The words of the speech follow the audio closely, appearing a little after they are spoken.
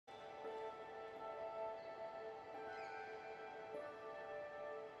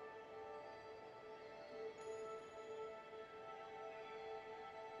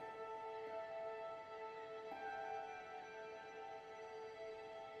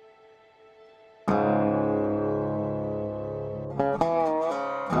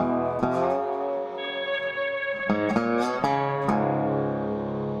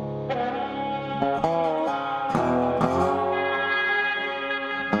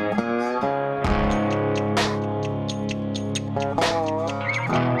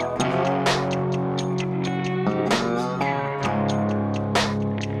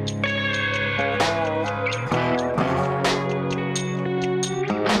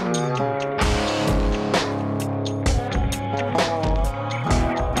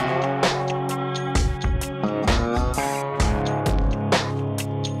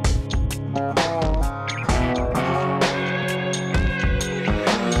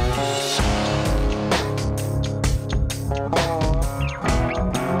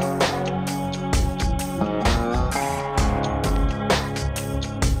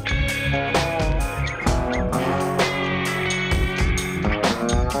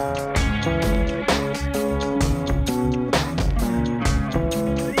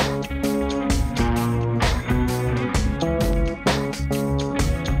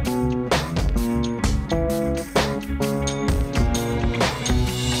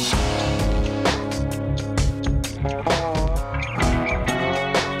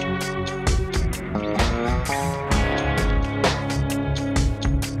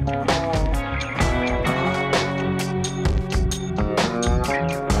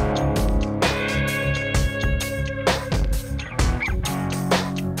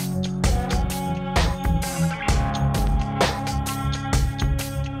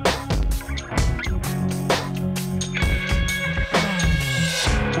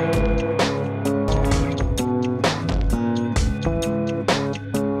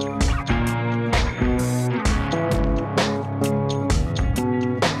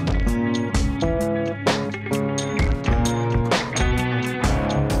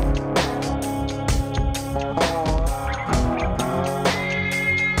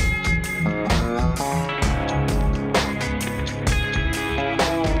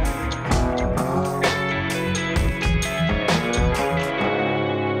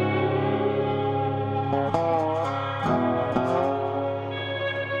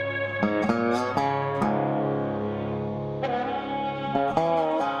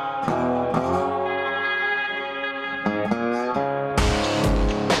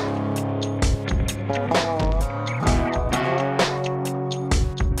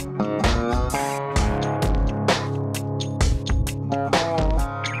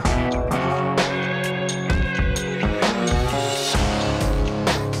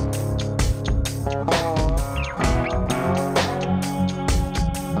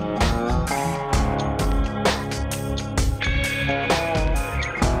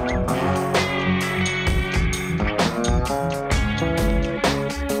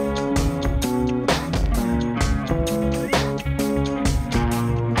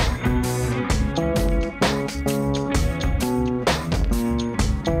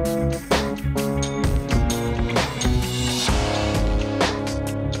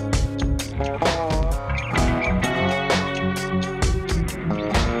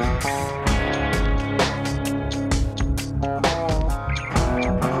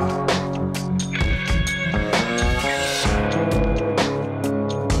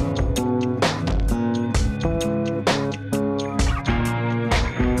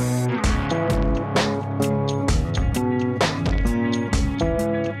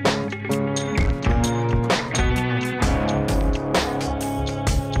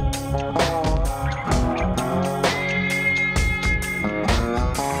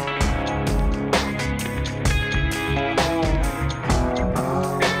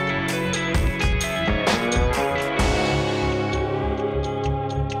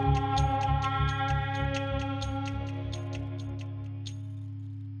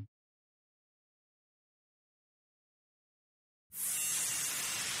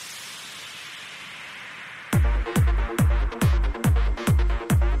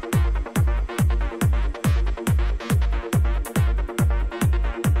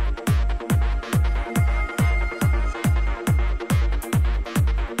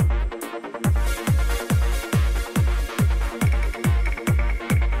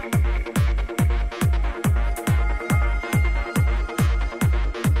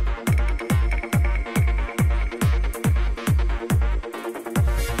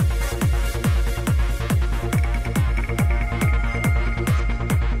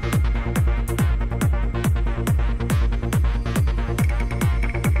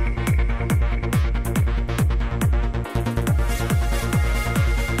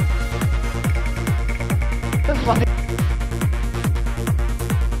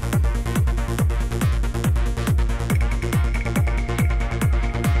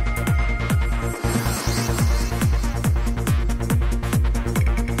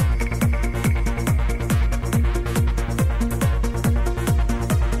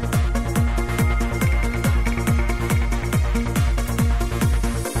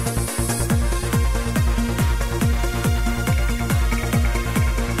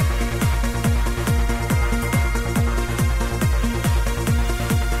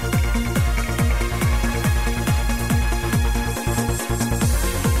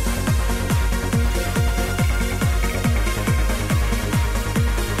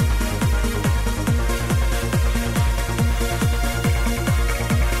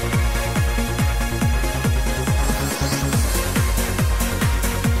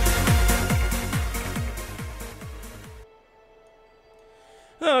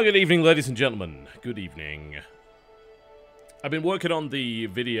Oh, good evening, ladies and gentlemen. Good evening. I've been working on the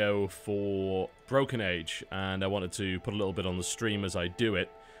video for Broken Age, and I wanted to put a little bit on the stream as I do it.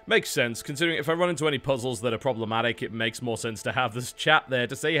 Makes sense, considering if I run into any puzzles that are problematic, it makes more sense to have this chat there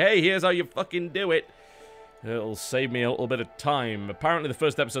to say, hey, here's how you fucking do it. It'll save me a little bit of time. Apparently the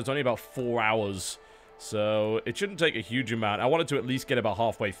first episode's only about 4 hours, so it shouldn't take a huge amount. I wanted to at least get about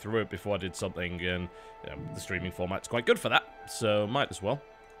halfway through it before I did something, and the streaming format's quite good for that, so might as well.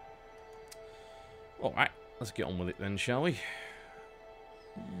 Alright, let's get on with it then, shall we?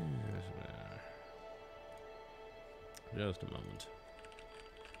 Just a moment.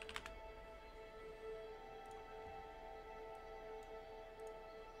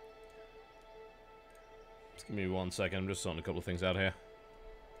 Just give me 1 second, I'm just sorting a couple of things out here.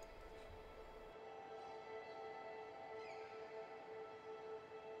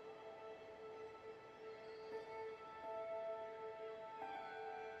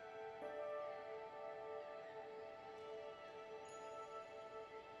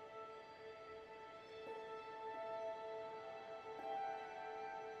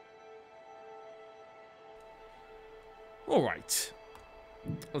 Alright,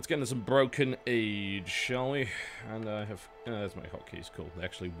 let's get into some Broken Age, shall we? And I have... there's my hotkeys, cool, they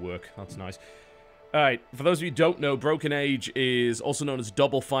actually work, that's nice. Alright, for those of you who don't know, Broken Age is also known as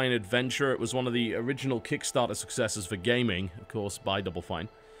Double Fine Adventure. It was one of the original Kickstarter successes for gaming, of course, by Double Fine.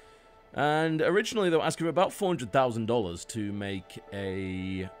 And originally they were asking for about $400,000 to make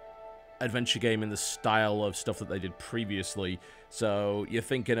a adventure game in the style of stuff that they did previously. So you're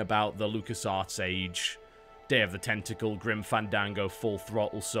thinking about the LucasArts age, Day of the Tentacle, Grim Fandango, Full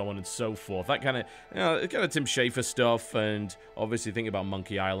Throttle, so on and so forth. That kind of, kind of Tim Schafer stuff, and obviously think about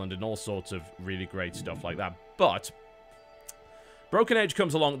Monkey Island and all sorts of really great stuff like that. But Broken Age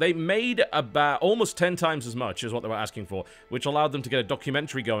comes along. They made about almost 10 times as much as what they were asking for, which allowed them to get a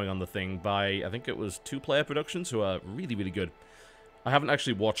documentary going on the thing by, I think it was 2 Player Productions, who are really, really good. I haven't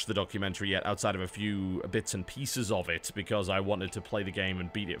actually watched the documentary yet, outside of a few bits and pieces of it, because I wanted to play the game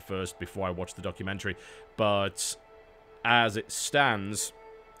and beat it first before I watched the documentary. But as it stands,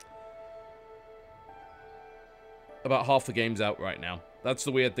 about half the game's out right now. That's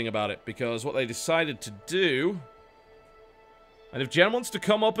the weird thing about it, because what they decided to do... And if Jen wants to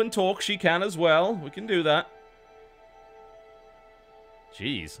come up and talk, she can as well. We can do that.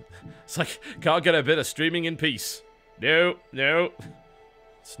 Jeez. It's like, can't get a bit of streaming in peace. No, no.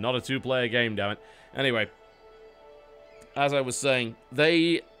 It's not a 2-player game, damn it. Anyway, as I was saying,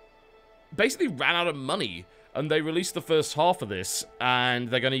 they basically ran out of money, and they released the first half of this, and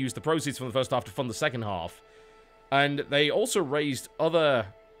they're going to use the proceeds from the first half to fund the second half. And they also raised other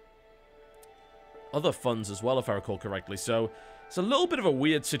funds as well, if I recall correctly, so it's a little bit of a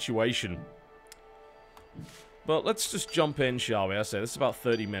weird situation. But let's just jump in, shall we? I say this is about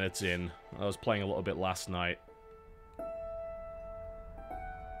 30 minutes in. I was playing a little bit last night.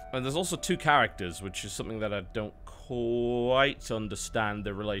 And there's also 2 characters, which is something that I don't quite understand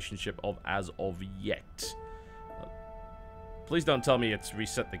the relationship of as of yet. Please don't tell me it's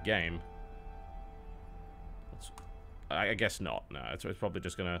reset the game. I guess not. No, it's probably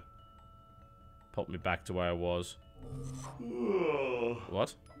just gonna pop me back to where I was.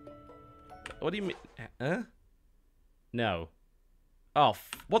 What? What do you mean? Huh? No. Oh,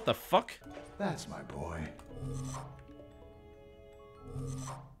 what the fuck? That's my boy.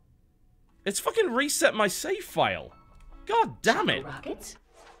 It's fucking reset my save file. God damn it. Rockets?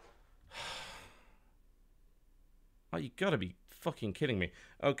 Oh, you gotta be fucking kidding me.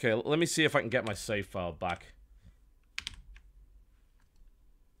 Okay, let me see if I can get my save file back.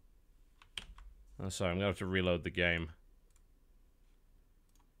 Oh, sorry, I'm gonna have to reload the game.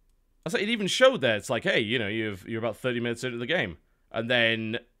 I said it even showed there. It's like, hey, you know, you're about 30 minutes into the game, and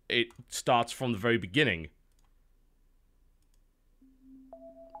then it starts from the very beginning.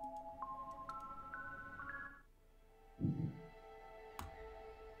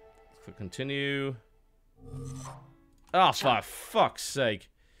 Click continue. Oh, for fuck's sake.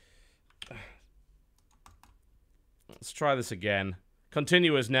 Let's try this again.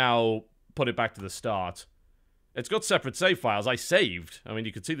 Continue is now put it back to the start. It's got separate save files. I saved. I mean,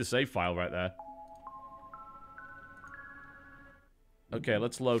 you can see the save file right there. Okay,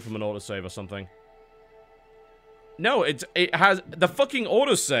 let's load from an autosave or something. No, it has... The fucking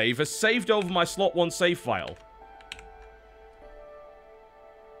autosave has saved over my slot 1 save file.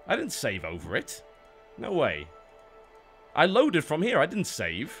 I didn't save over it. No way. I loaded from here. I didn't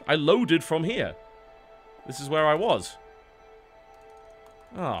save. I loaded from here. This is where I was.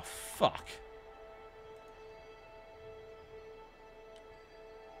 Oh, fuck.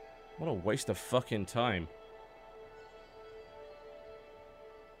 What a waste of fucking time.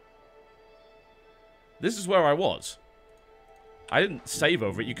 This is where I was. I didn't save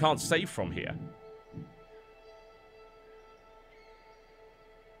over it. You can't save from here.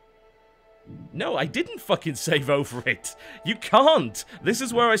 No, I didn't fucking save over it. You can't. This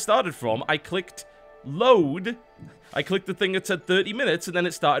is where I started from. I clicked load. I clicked the thing that said 30 minutes, and then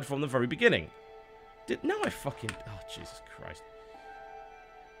it started from the very beginning. No, I fucking... Oh, Jesus Christ.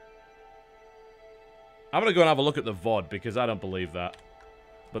 I'm gonna go and have a look at the VOD, because I don't believe that.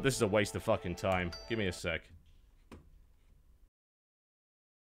 But this is a waste of fucking time. Give me a sec.